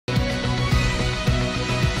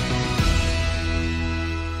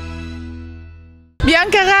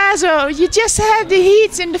Bianca Răzor, you just had the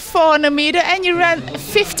heats in the 400 meter and you ran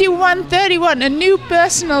 51:31, a new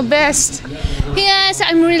personal best. Yes,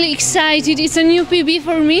 I'm really excited. It's a new PB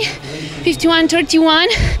for me, 51:31.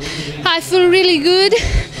 I feel really good.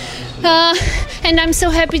 And I'm so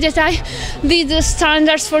happy that I did the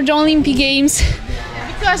standards for the Olympic Games.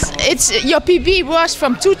 Because your PB was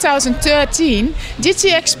from 2013. Did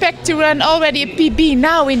you expect to run already a PB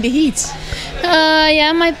now in the heats?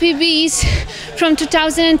 Yeah, my PB is from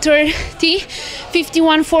 2030,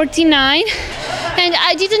 51:49, and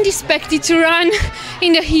I didn't expect it to run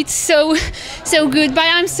in the heats so good, but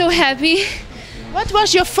I'm so happy. What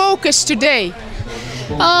was your focus today?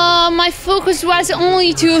 My focus was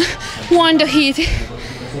only to win the heat.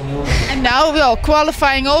 And now we are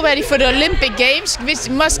qualifying already for the Olympic Games, which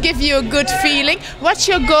must give you a good feeling. What's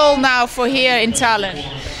your goal now for here in Tallinn?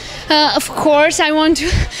 Of course, I want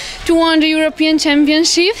to win the European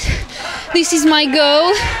Championships. This is my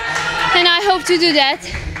goal, and I hope to do that.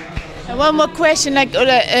 And one more question,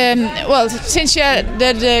 well, since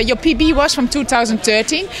your PB was from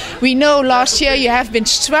 2013, we know last year you have been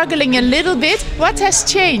struggling a little bit. What has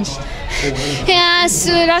changed? Yes,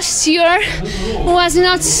 last year was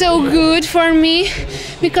not so good for me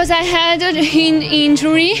because I had an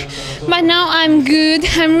injury, but now I'm good,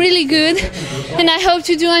 I'm really good, and I hope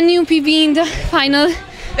to do a new PB in the final.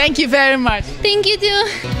 Thank you very much. Thank you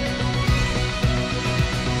too.